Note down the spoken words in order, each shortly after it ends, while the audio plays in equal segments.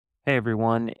Hey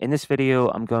everyone, in this video,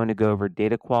 I'm going to go over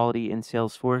data quality in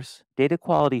Salesforce. Data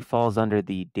quality falls under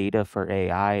the Data for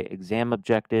AI exam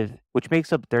objective, which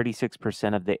makes up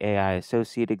 36% of the AI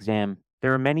Associate exam.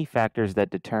 There are many factors that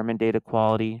determine data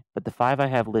quality, but the five I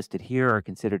have listed here are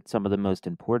considered some of the most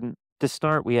important. To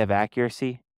start, we have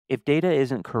accuracy. If data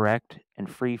isn't correct and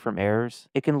free from errors,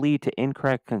 it can lead to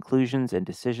incorrect conclusions and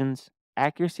decisions.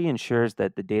 Accuracy ensures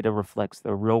that the data reflects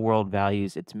the real world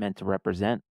values it's meant to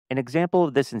represent. An example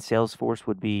of this in Salesforce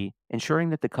would be ensuring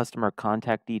that the customer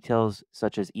contact details,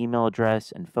 such as email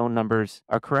address and phone numbers,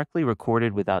 are correctly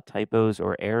recorded without typos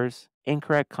or errors.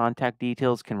 Incorrect contact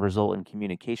details can result in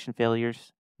communication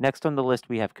failures. Next on the list,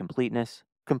 we have completeness.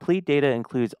 Complete data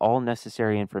includes all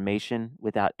necessary information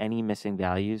without any missing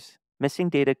values. Missing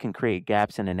data can create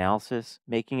gaps in analysis,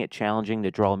 making it challenging to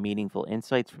draw meaningful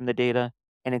insights from the data.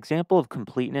 An example of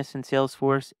completeness in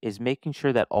Salesforce is making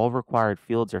sure that all required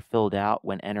fields are filled out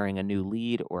when entering a new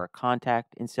lead or a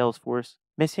contact in Salesforce.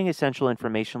 Missing essential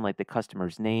information like the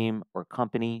customer's name or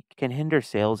company can hinder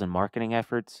sales and marketing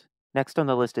efforts. Next on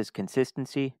the list is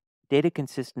consistency. Data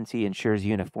consistency ensures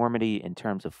uniformity in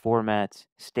terms of formats,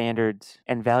 standards,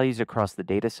 and values across the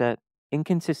dataset.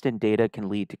 Inconsistent data can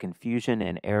lead to confusion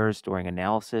and errors during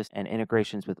analysis and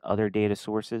integrations with other data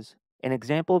sources. An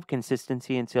example of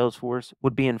consistency in Salesforce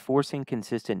would be enforcing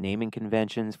consistent naming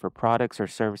conventions for products or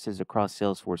services across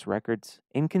Salesforce records.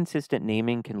 Inconsistent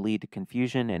naming can lead to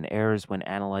confusion and errors when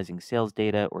analyzing sales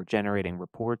data or generating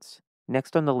reports.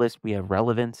 Next on the list, we have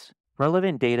relevance.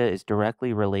 Relevant data is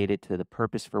directly related to the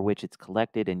purpose for which it's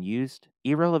collected and used.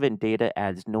 Irrelevant data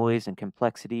adds noise and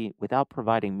complexity without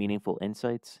providing meaningful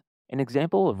insights. An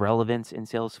example of relevance in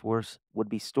Salesforce would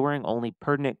be storing only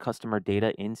pertinent customer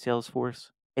data in Salesforce.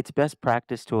 It's best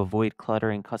practice to avoid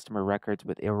cluttering customer records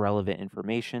with irrelevant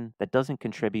information that doesn't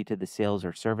contribute to the sales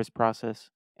or service process.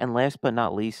 And last but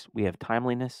not least, we have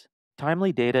timeliness.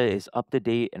 Timely data is up to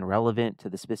date and relevant to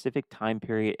the specific time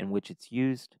period in which it's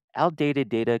used. Outdated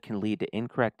data can lead to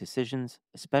incorrect decisions,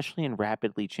 especially in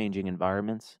rapidly changing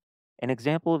environments. An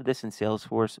example of this in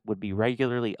Salesforce would be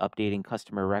regularly updating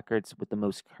customer records with the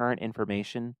most current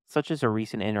information, such as a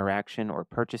recent interaction or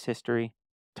purchase history.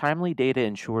 Timely data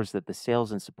ensures that the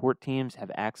sales and support teams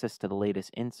have access to the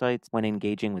latest insights when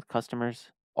engaging with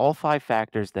customers. All five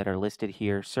factors that are listed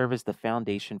here serve as the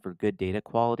foundation for good data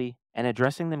quality, and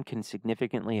addressing them can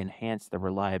significantly enhance the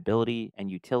reliability and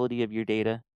utility of your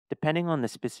data. Depending on the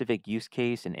specific use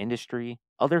case and industry,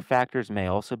 other factors may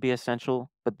also be essential,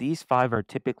 but these five are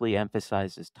typically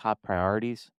emphasized as top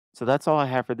priorities. So that's all I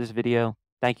have for this video.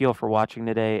 Thank you all for watching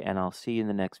today, and I'll see you in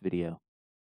the next video.